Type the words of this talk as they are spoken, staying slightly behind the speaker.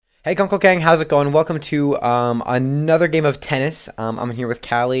Hey Gunkel Gang, how's it going? Welcome to another game of tennis. I'm here with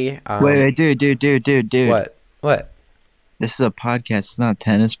Callie. Wait, dude. What? What? This is a podcast. It's not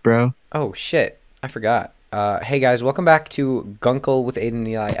tennis, bro. Oh shit, I forgot. Hey guys, welcome back to Gunkel with Aiden and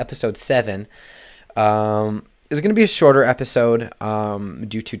Eli, episode 7. It's gonna be a shorter episode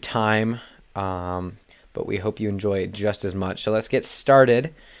due to time, but we hope you enjoy it just as much. So let's get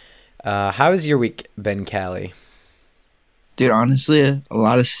started. How has your week been, Callie? Dude, honestly, a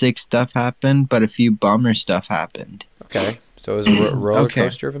lot of sick stuff happened, but a few bummer stuff happened. Okay, so it was a roller Okay.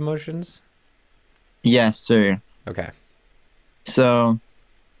 coaster of emotions. Yes, sir. Okay. So,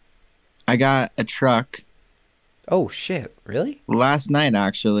 I got a truck Oh shit, really? last night,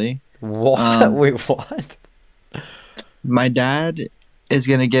 actually. What? Um, Wait, what? my dad is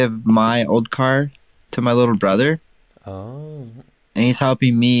going to give my old car to my little brother, Oh. and he's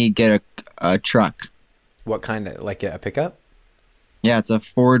helping me get a truck. What kind of, like a pickup? Yeah, it's a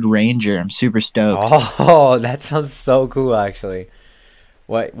Ford Ranger. I'm super stoked. Oh, that sounds so cool actually.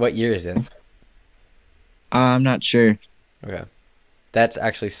 What year is it? I'm not sure. Okay. That's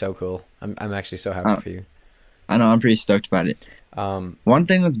actually so cool. I'm actually so happy Uh, for you. I know, I'm pretty stoked about it. Um, One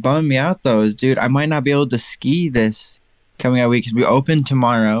thing that's bumming me out though is, dude, I might not be able to ski this coming out week because we open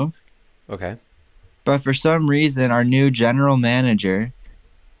tomorrow. okay. But for some reason, our new general manager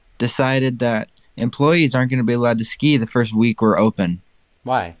decided that employees aren't going to be allowed to ski the first week we're open.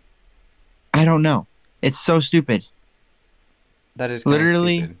 Why? I don't know. It's so stupid. That is kind of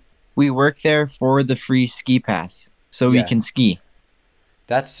Literally, stupid. we work there for the free ski pass so we Yeah. can ski.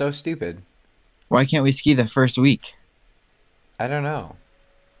 That's so stupid. Why can't we ski the first week? I don't know.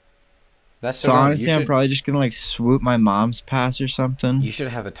 That's so So dumb. You honestly, I'm should probably just going to like swoop my mom's pass or something. you should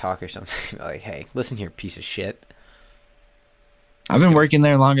have a talk or something. Like, hey, listen here, piece of shit. I've Just been gonna working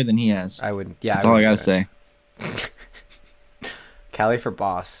there longer than he has. I would yeah, That's I all I wouldn't got do to say. it. Cali for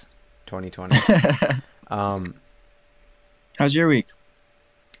boss 2020. Um How's your week?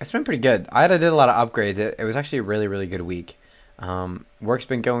 It's been pretty good. Did a lot of upgrades. It was actually a really, really good week. Work's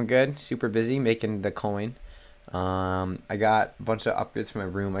been going good. Super busy making the coin. I got a bunch of upgrades for my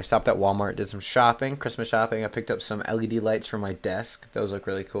room. I stopped at Walmart, did some shopping, Christmas shopping. I picked up some LED lights for my desk. Those look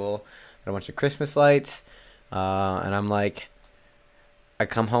really cool. Got a bunch of Christmas lights. And I'm like, I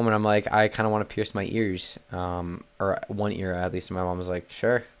come home and I'm like, I kind of want to pierce my ears. Or one ear at least. And my mom was like,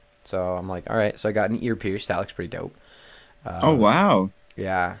 sure. So I'm like, all right. So I got an ear pierced. That looks pretty dope. Oh, Um, wow.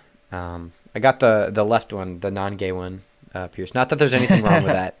 yeah. I got the left one, the non-gay one, pierced. Not that there's anything wrong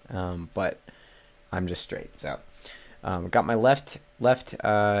with that, but I'm just straight. So, got my left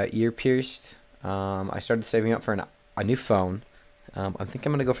ear pierced. I started saving up for a new phone. I think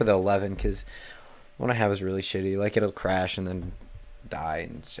I'm gonna go for the 11 because one I have is really shitty. Like it'll crash and then die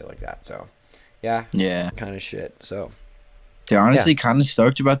and shit like that. So, yeah, Yeah. kind of shit. So, Dude, yeah. honestly, kind of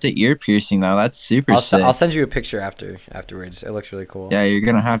stoked about the ear piercing though. That's super I'll sick. send you a picture afterwards. It looks really cool. Yeah, you're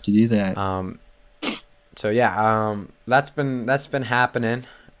gonna have to do that. Um, So yeah, that's been happening.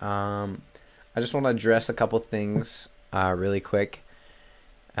 Um, I just want to address a couple things really quick.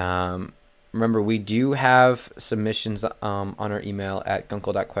 Um, Remember, we do have submissions on our email at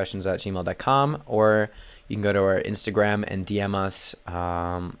gunkle.questions@gmail.com, or you can go to our Instagram and DM us.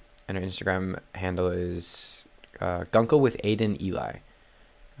 And our Instagram handle is Gunkle with Aiden Eli.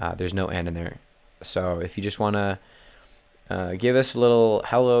 There's no and in there. So if you just want to give us a little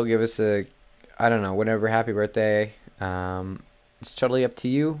hello, give us a I don't know, whatever, happy birthday. It's totally up to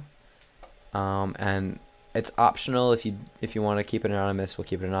you. And it's optional if you want to keep it anonymous, we'll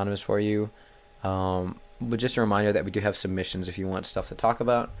keep it anonymous for you. But just a reminder that we do have submissions if you want stuff to talk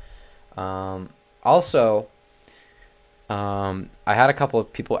about. Also, I had a couple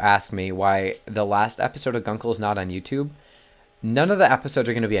of people ask me why the last episode of Gunkle is not on YouTube. None of the episodes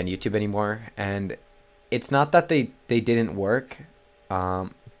are going to be on YouTube anymore, and it's not that they didn't work.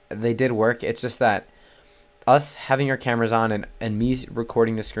 They did work. It's just that us having our cameras on and me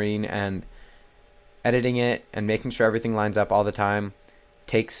recording the screen and editing it and making sure everything lines up all the time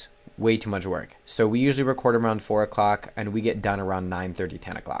takes way too much work. So we usually record around 4 o'clock and we get done around 9:30,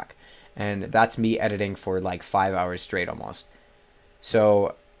 10 o'clock. And that's me editing for like 5 hours straight almost.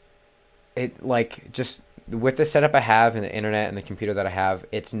 So it like just with the setup I have and the internet and the computer that I have,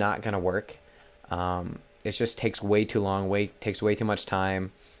 it's not gonna work. It just takes way too long. Takes way too much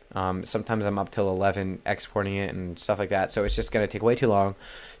time. Sometimes I'm up till 11 exporting it and stuff like that. So it's just gonna take way too long.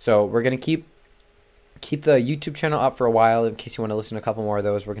 So we're gonna keep the YouTube channel up for a while in case you want to listen to a couple more of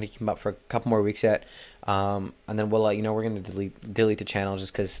those. We're gonna keep them up for a couple more weeks yet, and then we'll let you know we're gonna delete the channel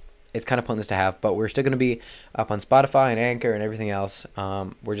just because it's kind of pointless to have. But we're still gonna be up on Spotify and Anchor and everything else.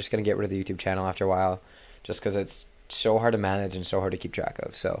 We're just gonna get rid of the YouTube channel after a while, just because it's so hard to manage and so hard to keep track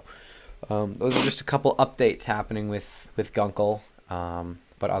of. So those are just a couple updates happening with Gunkel.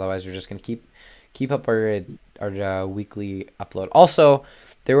 But otherwise, we're just gonna keep up our weekly upload. Also,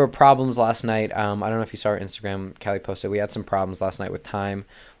 there were problems last night. I don't know if you saw our Instagram. Callie posted. We had some problems last night with time.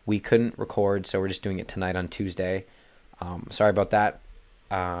 We couldn't record, so we're just doing it tonight on Tuesday. Sorry about that.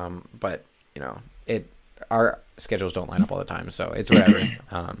 But our schedules don't line up all the time, so it's whatever.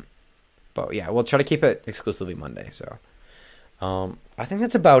 But yeah, we'll try to keep it exclusively Monday. So I think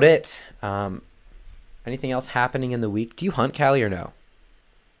that's about it. Anything else happening in the week? Do you hunt, Callie, or no?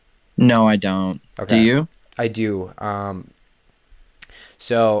 No, I don't. Okay. Do you? I do.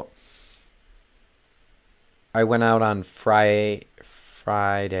 So I went out on Saturday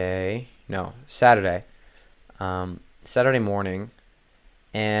morning,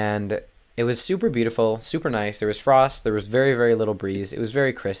 and it was super beautiful, super nice. There was frost. There was very, very little breeze. It was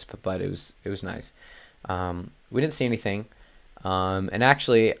very crisp, but it was nice. We didn't see anything. And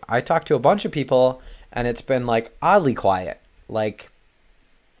actually, I talked to a bunch of people, and it's been like oddly quiet. Like,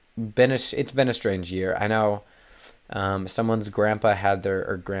 it's been a strange year. I know. Someone's grandpa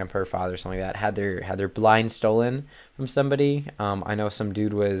grandpa or father, something like that, had their blind stolen from somebody. I know some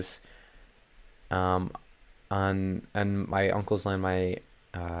dude was on my uncle's land.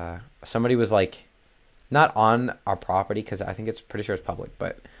 Somebody was like not on our property because I think it's pretty sure it's public,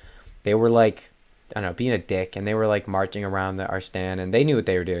 but they were like, I don't know, being a dick, and they were like marching around our stand, and they knew what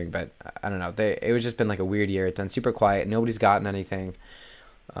they were doing, but I don't know. It was just been like a weird year. It's been super quiet. Nobody's gotten anything.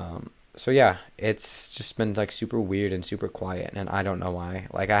 So yeah, it's just been like super weird and super quiet, and I don't know why.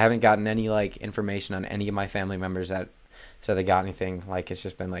 Like, I haven't gotten any like information on any of my family members that said they got anything. Like, it's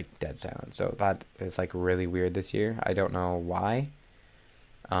just been like dead silent. So that is like really weird this year. I don't know why.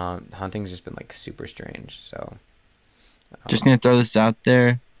 Hunting's just been like super strange. So Just gonna throw this out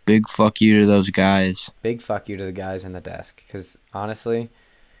there. Big fuck you to those guys. big fuck you to the guys in the desk, because honestly,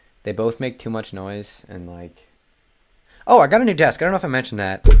 they both make too much noise, and like, oh, I got a new desk. I don't know if I mentioned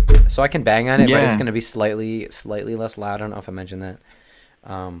that. So I can bang on it, but it's Yeah. going to be slightly less loud. I don't know if I mentioned that.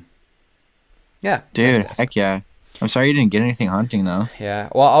 Yeah. Dude, nice desk. heck yeah. I'm sorry you didn't get anything hunting though. Yeah.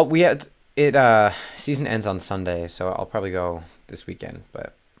 Well, we had it. Season ends on Sunday, so I'll probably go this weekend.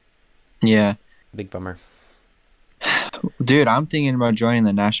 But Yeah. big bummer. Dude, I'm thinking about joining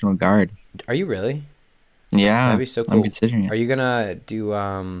the National Guard. Are you really? Yeah. That'd be so I'm cool. considering it. Are you gonna do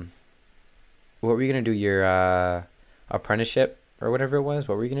What were you gonna do? Your apprenticeship or whatever it was?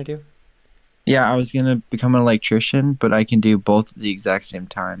 What were you gonna do? Yeah, I was gonna become an electrician, but I can do both at the exact same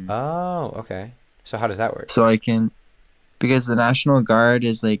time. Oh, okay. So how does that work? So I can, because the National Guard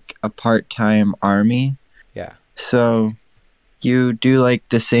is like a part-time army. Yeah. So you do like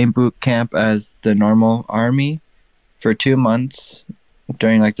the same boot camp as the normal army for 2 months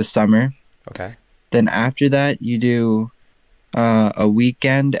during like the summer. Okay. Then after that, you do a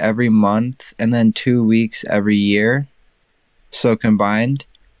weekend every month and then 2 weeks every year. So combined.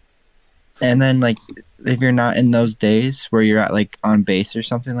 And then like if you're not in those days where you're at like on base or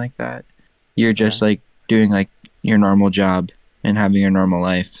something like that, you're just like doing like your normal job and having your normal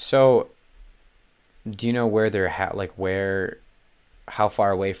life. So, do you know where they're how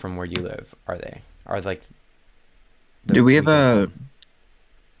far away from where you live are they? Are like Do we have a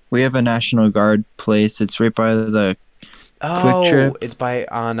National Guard place? It's right by the Quick Trip. It's by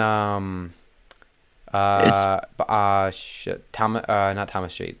on not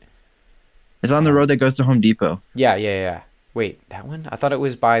Thomas Street. It's on the road that goes to Home Depot. Yeah. Wait, that one? I thought it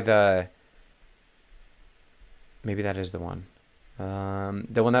was by the. Maybe that is the one.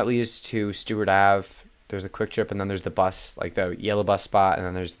 The one that leads to Stewart Ave. There's the Quick Trip, and then there's the bus, like the yellow bus spot, and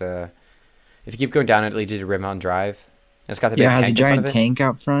then there's the. If you keep going down, it leads you to Red Mountain Drive. It's got the big Yeah, it has a tank in front giant of it. tank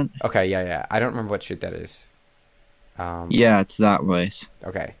out front. Okay, yeah. I don't remember what street that is. Yeah, it's that place.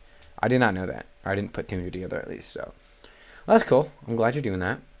 Okay. I did not know that. I didn't put two and two together at least, so. Well, that's cool. I'm glad you're doing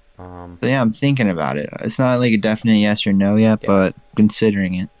that. But yeah, I'm thinking about it. It's not like a definite yes or no yet, Yeah. but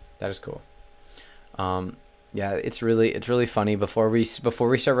considering it. That is cool. Yeah, it's really funny before we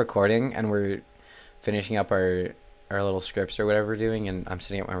start recording and we're finishing up our little scripts or whatever we're doing, and I'm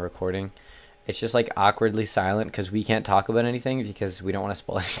setting up my recording. It's just like awkwardly silent because we can't talk about anything because we don't want to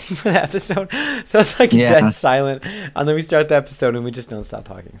spoil anything for the episode. So it's like dead silent, and then we start the episode and we just don't stop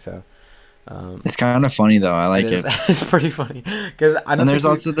talking. So It's kind of funny though. I like it. It's pretty funny because I don't. And there's think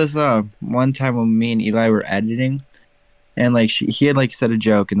also this one time when me and Eli were editing, and like he had like said a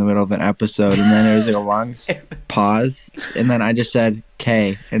joke in the middle of an episode, and then there was like a long pause, and then I just said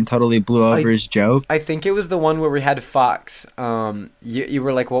K and totally blew over his joke. I think it was the one where we had Fox. You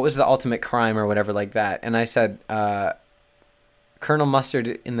were like, what was the ultimate crime or whatever like that, and I said Colonel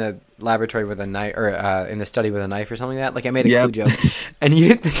Mustard in the laboratory with a knife, or in the study with a knife or something like that. Like I made a Yep. clue joke, and you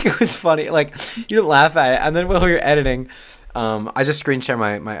didn't think it was funny. Like you didn't laugh at it, and then while we were editing, I just screen share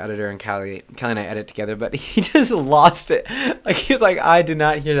my editor and Callie and I edit together, but he just lost it. Like he was like, I did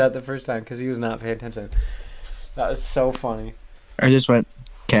not hear that the first time because he was not paying attention. That was so funny. I just went,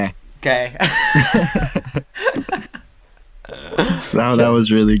 okay. Okay. Wow, that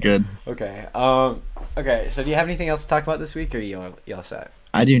was really good. Okay. Okay. So do you have anything else to talk about this week, or you all set?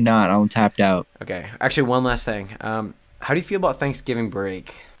 I do not. I'm tapped out. Okay. Actually, one last thing. How do you feel about Thanksgiving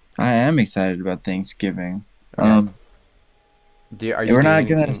break? I am excited about Thanksgiving. Yeah. Are you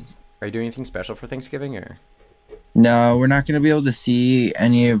doing anything special for Thanksgiving, or? No, we're not gonna be able to see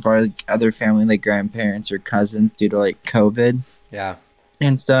any of our other family, like grandparents or cousins, due to like COVID Yeah.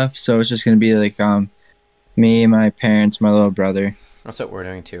 and stuff. So it's just gonna be like me, my parents, my little brother. That's what we're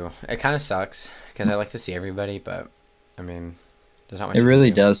doing too. It kind of sucks because I like to see everybody, but I mean, there's not much. It you really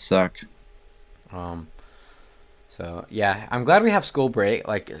can do. does suck. So yeah, I'm glad we have school break,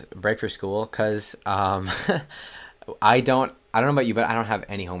 like break for school, cause I don't know about you, but I don't have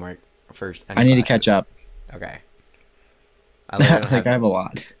any homework for. I need to catch up. Okay. I literally don't Like I have a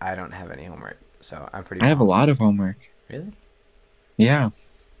lot. I don't have any homework, so I'm pretty. I have a bummed. lot of homework. Really? Yeah.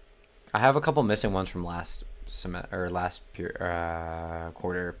 I have a couple missing ones from last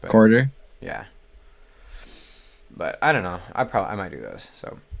quarter, but Quarter. yeah. But I don't know. I might do those.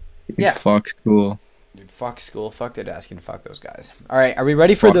 So Yeah. Fuck school. dude, fuck school, fuck the desk, and fuck those guys. All right, are we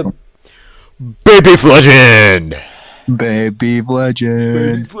ready for Fuck the 'em. Baby Legend? Baby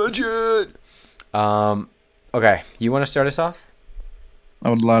legend. Legend. Okay, you want to start us off? I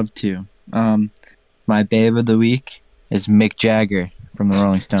would love to. My babe of the week is Mick Jagger from the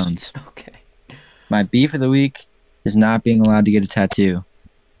Rolling Stones. Okay. My beef of the week is not being allowed to get a tattoo.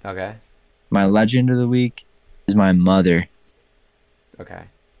 Okay. My legend of the week is my mother. Okay.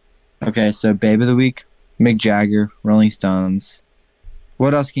 Okay, so babe of the week, Mick Jagger, Rolling Stones.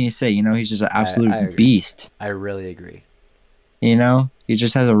 What else can you say? You know, he's just an I absolute agree. beast. I really agree. You know, he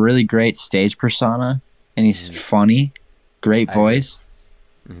just has a really great stage persona, and he's funny, great I voice,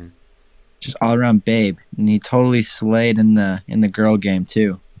 Mm-hmm. just all around babe. And he totally slayed in the girl game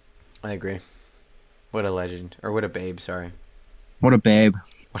too. I agree. What a legend, or what a babe. Sorry. What a babe.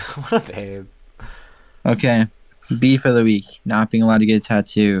 What a babe. Okay, beef of the week, not being allowed to get a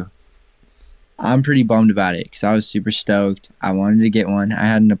tattoo. I'm pretty bummed about it because I was super stoked. I wanted to get one. I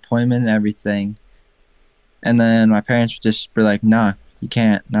had an appointment and everything. And then my parents just were like, nah, you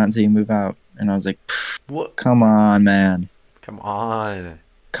can't. Not until you move out. And I was like, What? come on, man. Come on.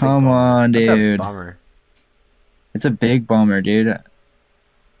 Come Big bummer. on, That's a dude. bummer. It's a big bummer, dude.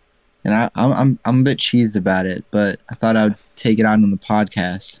 And I'm a bit cheesed about it, but I thought I would take it out on the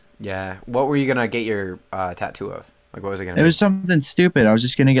podcast. Yeah. What were you gonna get your tattoo of? Like, what was it gonna It be? was something stupid. I was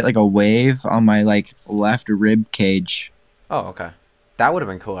just gonna get like a wave on my like left rib cage, Oh, okay. That would have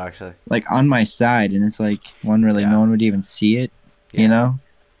been cool, actually. like on my side, and it's like one where like Yeah. no one would even see it. Yeah. You know?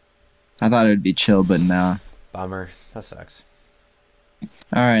 I thought it would be chill, but nah. Bummer. That sucks.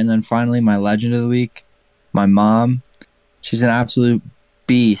 All right, and then finally, my legend of the week, my mom. She's an absolute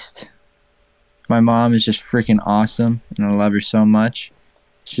beast. My mom is just freaking awesome, and I love her so much.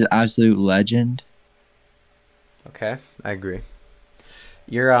 She's an absolute legend. Okay, I agree.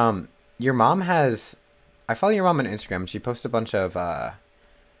 Your mom has. I follow your mom on Instagram. She posts a bunch of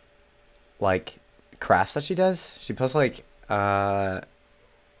like crafts that she does. She posts like I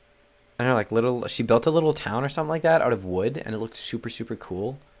don't know, like little. She built a little town or something like that out of wood, and it looked super super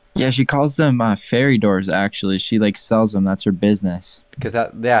cool. Yeah, she calls them fairy doors, actually. She, like, sells them. That's her business.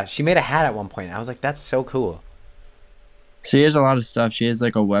 Because she made a hat at one point. I was like, that's so cool. She has a lot of stuff. She has,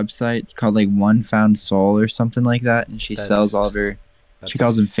 like, a website. It's called, like, One Found Soul or something like that. And she sells all of her... She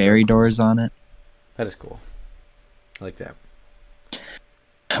calls them fairy doors on it. That is cool. I like that.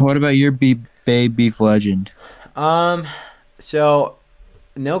 What about your babe beef legend? So,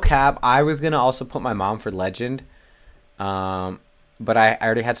 no cap. I was going to also put my mom for legend. But I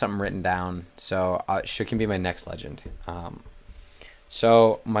already had something written down, so she can be my next legend.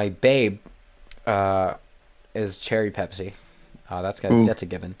 So my babe is Cherry Pepsi. That's a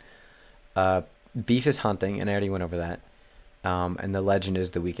given. Beef is hunting, and I already went over that. And the legend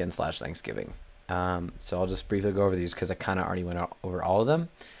is the weekend / Thanksgiving. So I'll just briefly go over these because I kind of already went over all of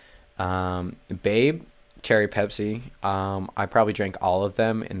them. Babe, Cherry Pepsi. I probably drank all of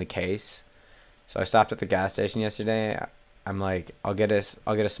them in the case. So I stopped at the gas station yesterday. I'm like, I'll get us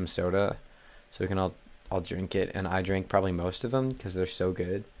some soda, so we can all drink it, and I drank probably most of them because they're so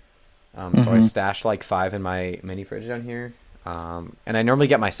good. So I stashed like 5 in my mini fridge down here, and I normally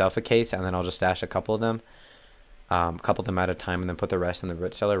get myself a case, and then I'll just stash a couple of them. couple them at a time, and then put the rest in the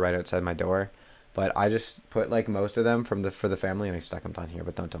root cellar right outside my door. But I just put like most of them for the family, and I stuck them down here,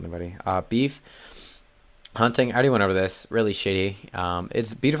 but don't tell anybody. Beef hunting. I already went over this. Really shitty.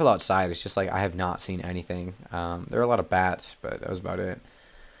 It's beautiful outside. It's just like I have not seen anything. There are a lot of bats, but that was about it.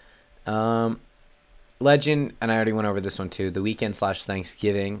 Legend, and I already went over this one too. The weekend /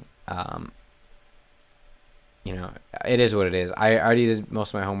 Thanksgiving. You know, it is what it is. I already did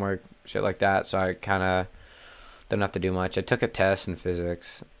most of my homework, shit like that, so I kind of don't have to do much. I took a test in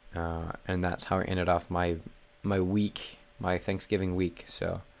physics, and that's how I ended off my week, my Thanksgiving week.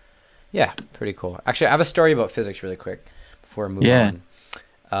 So, yeah, pretty cool. Actually, I have a story about physics really quick before I move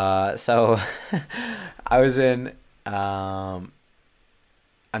on. So I was in. I'm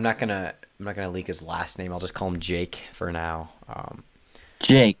not gonna leak his last name. I'll just call him Jake for now.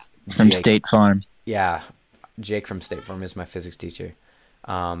 Jake from Jake. State Farm. Yeah, Jake from State Farm is my physics teacher.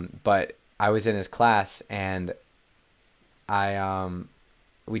 But I was in his class, and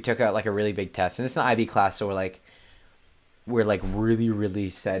we took out like a really big test, and it's an IB class, so we're really really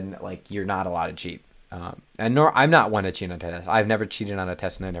said like you're not allowed to cheat. And nor I'm not one to cheat on a test. I've never cheated on a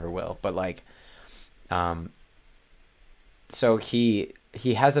test, and I never will. But like, so he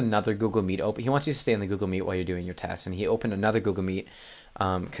has another Google Meet open. He wants you to stay in the Google Meet while you're doing your test, and he opened another Google Meet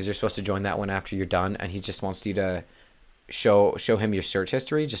because you're supposed to join that one after you're done, and he just wants you to show him your search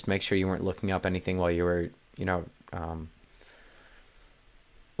history, just make sure you weren't looking up anything while you were,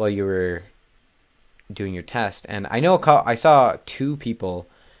 while you were doing your test. And I know I saw 2 people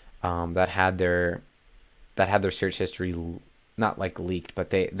that had their search history not like leaked, but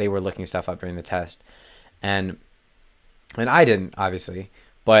they were looking stuff up during the test, and I didn't, obviously,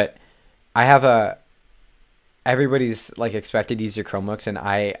 but I have everybody's like expected to use your Chromebooks, and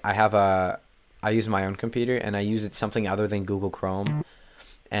I use my own computer, and I use it something other than Google Chrome,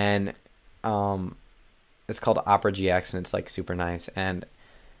 and it's called Opera GX, and it's like super nice. And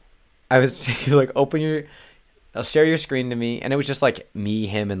I was like, I'll share your screen to me, and it was just like me,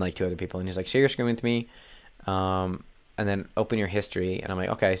 him, and like 2 other people, and he's like, share your screen with me, and then open your history, and I'm like,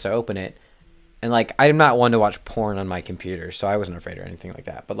 okay, so I open it. And, like, I'm not one to watch porn on my computer, so I wasn't afraid or anything like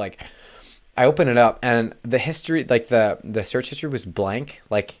that. But, like, I open it up, and the history, like, the search history was blank.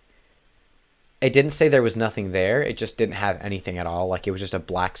 Like, it didn't say there was nothing there. It just didn't have anything at all. Like, it was just a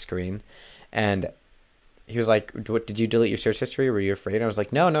black screen. And he was like, "What, did you delete your search history? Were you afraid?" And I was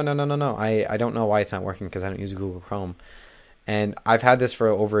like, no. I don't know why it's not working because I don't use Google Chrome. And I've had this for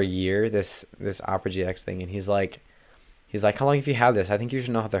over a year, this Opera GX thing. And he's like, how long have you had this? I think you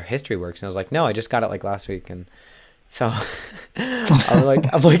should know how their history works. And I was like, no, I just got it like last week. And so I'm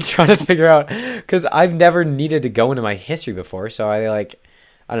like trying to figure out, because I've never needed to go into my history before. So I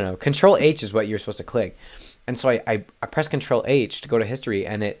don't know, Control H is what you're supposed to click. And so I press Control H to go to history,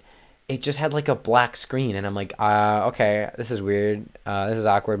 and it just had like a black screen. And I'm like, okay, this is weird. This is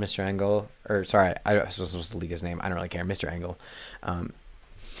awkward, Mr. Angle. Or sorry, I was supposed to leak his name. I don't really care, Mr. Angle.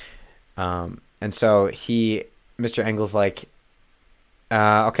 And so Mr. Engle's like,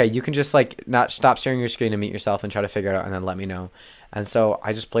 okay, you can just like not stop sharing your screen and mute yourself and try to figure it out and then let me know. And so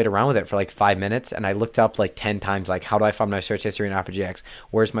I just played around with it for like 5 minutes, and I looked up like 10 times, like, how do I find my search history in Opera GX?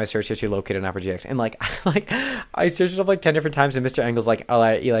 Where's my search history located in Opera GX? And like I searched it up like 10 different times, and Mr. Engle's like, oh,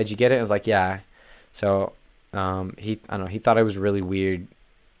 Eli, did you get it? I was like, yeah. So I don't know, he thought I was really weird,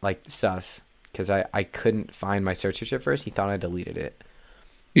 like sus, because I couldn't find my search history at first. He thought I deleted it.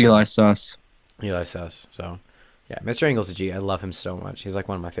 Eli sus. So yeah, Mr. Engle's a G. I love him so much. He's like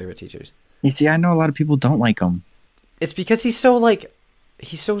one of my favorite teachers. You see, I know a lot of people don't like him. It's because he's so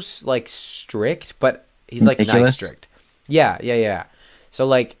strict, but he's like nice strict. Yeah. So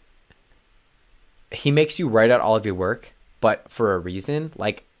like, he makes you write out all of your work, but for a reason.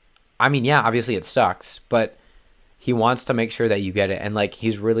 Like, I mean, yeah, obviously it sucks, but he wants to make sure that you get it. And like,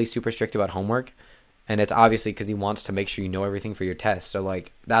 he's really super strict about homework, and it's obviously because he wants to make sure you know everything for your test. So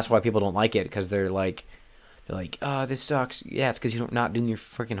like, that's why people don't like it, because they're like, oh, this sucks. Yeah, it's because you're not doing your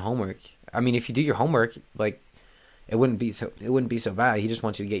freaking homework. I mean, if you do your homework, like, it wouldn't be so bad. He just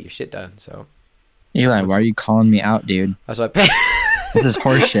wants you to get your shit done. So, Eli, why are you calling me out, dude? That's what This is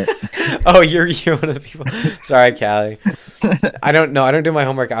horseshit. Oh, you're one of the people. Sorry, Callie. I don't know. I don't do my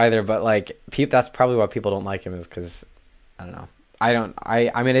homework either. But like, that's probably why people don't like him, is because I don't know. I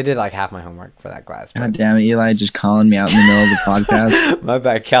mean, I did like half my homework for that class. God damn it, Eli, just calling me out in the middle of the podcast. My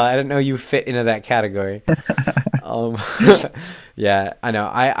bad, Callie. I didn't know you fit into that category. Yeah, I know.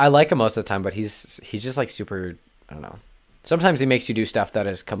 I like him most of the time, but he's just like super. I don't know. Sometimes he makes you do stuff that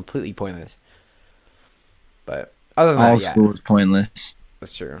is completely pointless. But other than all that, school is pointless.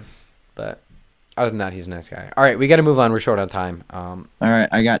 That's true. But Other than that, he's a nice guy. All right, we got to move on. We're short on time. All right,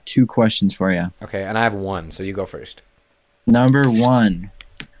 I got 2 questions for you. Okay, and I have one, so you go first. Number 1,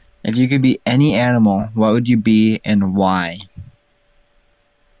 if you could be any animal, what would you be and why?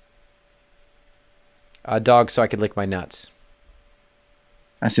 A dog, so I could lick my nuts.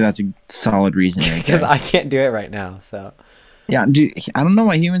 I say that's a solid reason right Because there. I can't do it right now. So Yeah, dude, I don't know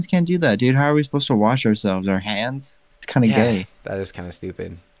why humans can't do that, dude. How are we supposed to wash ourselves? Our hands? It's kind of gay. that is kind of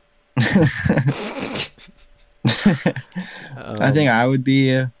stupid. I think I would be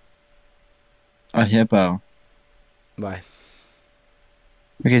a hippo. Why?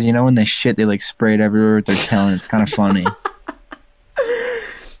 Because you know when they shit, they like spray it everywhere with their tail, and it's kind of funny.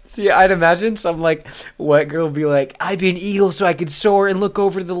 See, I'd imagine some like white girl would be like, "I'd be an eagle so I could soar and look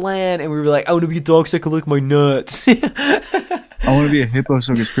over the land," and we were like, "I want to be a dog so I can lick my nuts." I want to be a hippo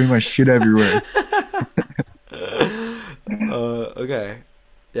so I can spray my shit everywhere. Okay.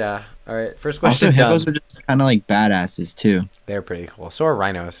 Yeah. All right. First question. Also, hippos done. are just kind of like badasses too. They're pretty cool. So are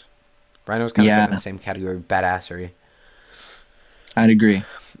rhinos. Rhinos kind of fit in Yeah. the same category of badassery. I'd agree.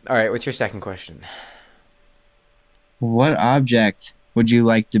 All right. What's your second question? What object would you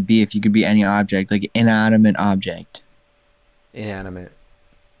like to be if you could be any object, like inanimate object? Inanimate.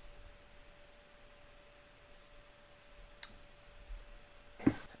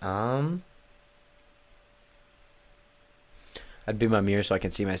 I'd be my mirror so I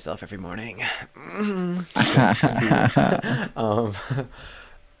can see myself every morning.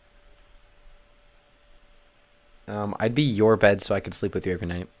 um, I'd be your bed so I could sleep with you every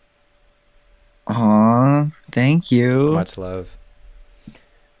night. Aw, thank you. Much love.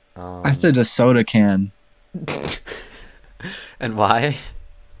 I said a soda can. And why?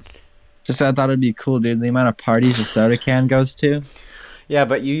 Just I thought it'd be cool, dude. The amount of parties a soda can goes to. Yeah,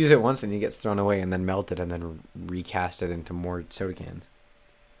 but you use it once and it gets thrown away and then melted and then recast it into more soda cans.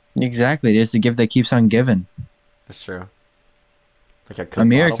 Exactly. It's a gift that keeps on giving. That's true. Like a A Coke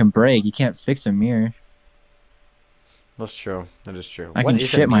mirror bottle? can break. You can't fix a mirror. That's true. That is true. I What can is a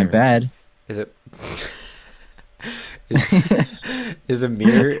shit my mirror? bed. Is it? is a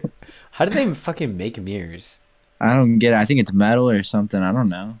mirror? How do they fucking make mirrors? I don't get it. I think it's metal or something. I don't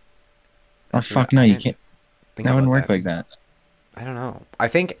know. Oh That's fuck right. no, I you didn't can't. think That wouldn't about work like that. I don't know. I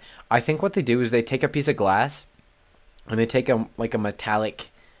think what they do is they take a piece of glass and they take a metallic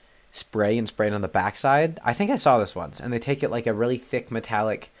spray and spray it on the backside. I think I saw this once. And they take it like a really thick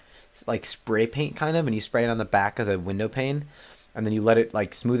metallic like spray paint kind of, and you spray it on the back of the window pane, and then you let it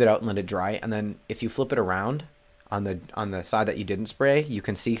like smooth it out and let it dry, and then if you flip it around on the side that you didn't spray, you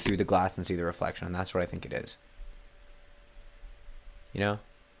can see through the glass and see the reflection, and that's what I think it is. You know?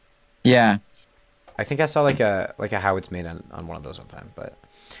 Yeah. I think I saw like a how it's made on one of those one time, but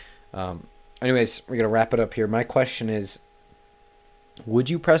anyways, we're gonna wrap it up here. My question is, would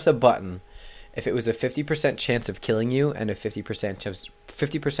you press a button if it was a 50% chance of killing you and a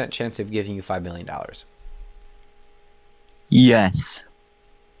 50% chance of giving you $5 million? Yes.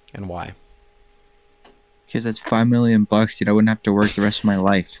 And why? Because that's $5 million, dude. I wouldn't have to work the rest of my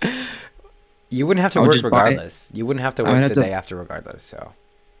life. You wouldn't have to I would work just buy it. regardless. You wouldn't have to I would work have the to- day after regardless. So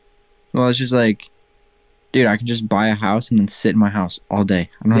Well, it's just like, dude, I can just buy a house and then sit in my house all day.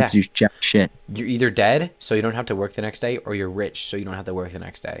 I don't have to do jack shit. you're either dead, so you don't have to work the next day, or you're rich, so you don't have to work the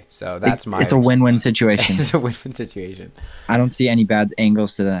next day. So that's It's a win-win situation. it's a win-win situation. I don't see any bad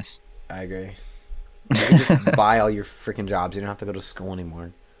angles to this. I agree. You can just buy all your freaking jobs. You don't have to go to school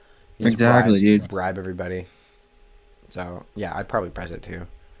anymore. You just Exactly, dude. Bribe everybody. So yeah, I'd probably press it too.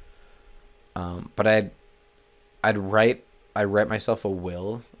 But I'd write myself a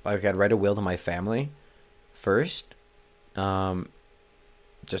will. Like I'd write a will to my family first,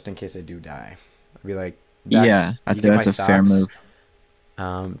 just in case I do die. I'd be like, Dax, Yeah, I you think get that's my a fair socks.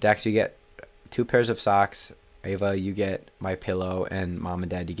 move. Dax, you get 2 pairs of socks. Ava, you get my pillow, and Mom and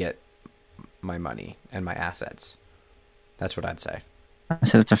Dad, you get my money and my assets. That's what I'd say. I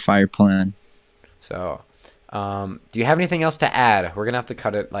said it's a fire plan. So, do you have anything else to add? We're gonna have to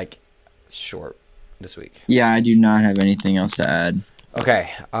cut it like short this week. Yeah, I do not have anything else to add.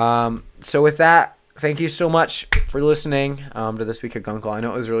 Okay. So with that, thank you so much for listening to this week of Gunkle. I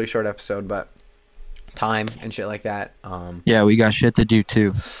know it was a really short episode, but time and shit like that. Yeah, we got shit to do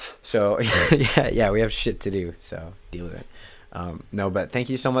too. So yeah, we have shit to do. So deal with it. No, but thank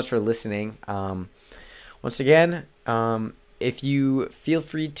you so much for listening. Once again, if you feel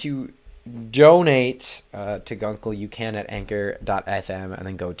free to donate to Gunkle, you can at anchor.fm and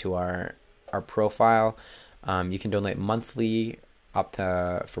then go to our profile. You can donate monthly up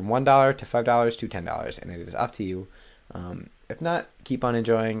to from $1 to $5 to $10, and it is up to you. If not, keep on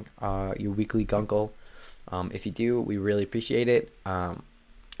enjoying your weekly Gunkle. If you do, we really appreciate it.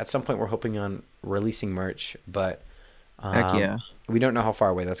 at some point we're hoping on releasing merch, but Heck um, yeah. we don't know how far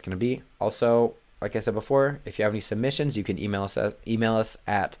away that's going to be. Also, like I said before, if you have any submissions, you can email us at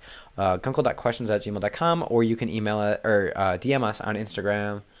gunkle.questions@gmail.com, or you can email it or DM us on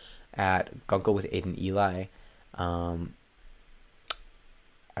Instagram at gunkle with Aiden Eli. Um,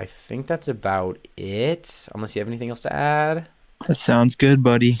 I think that's about it, unless you have anything else to add. That sounds good,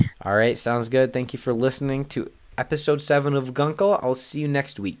 buddy. All right, sounds good. Thank you for listening to episode 7 of Gunkle. I'll see you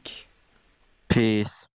next week. Peace.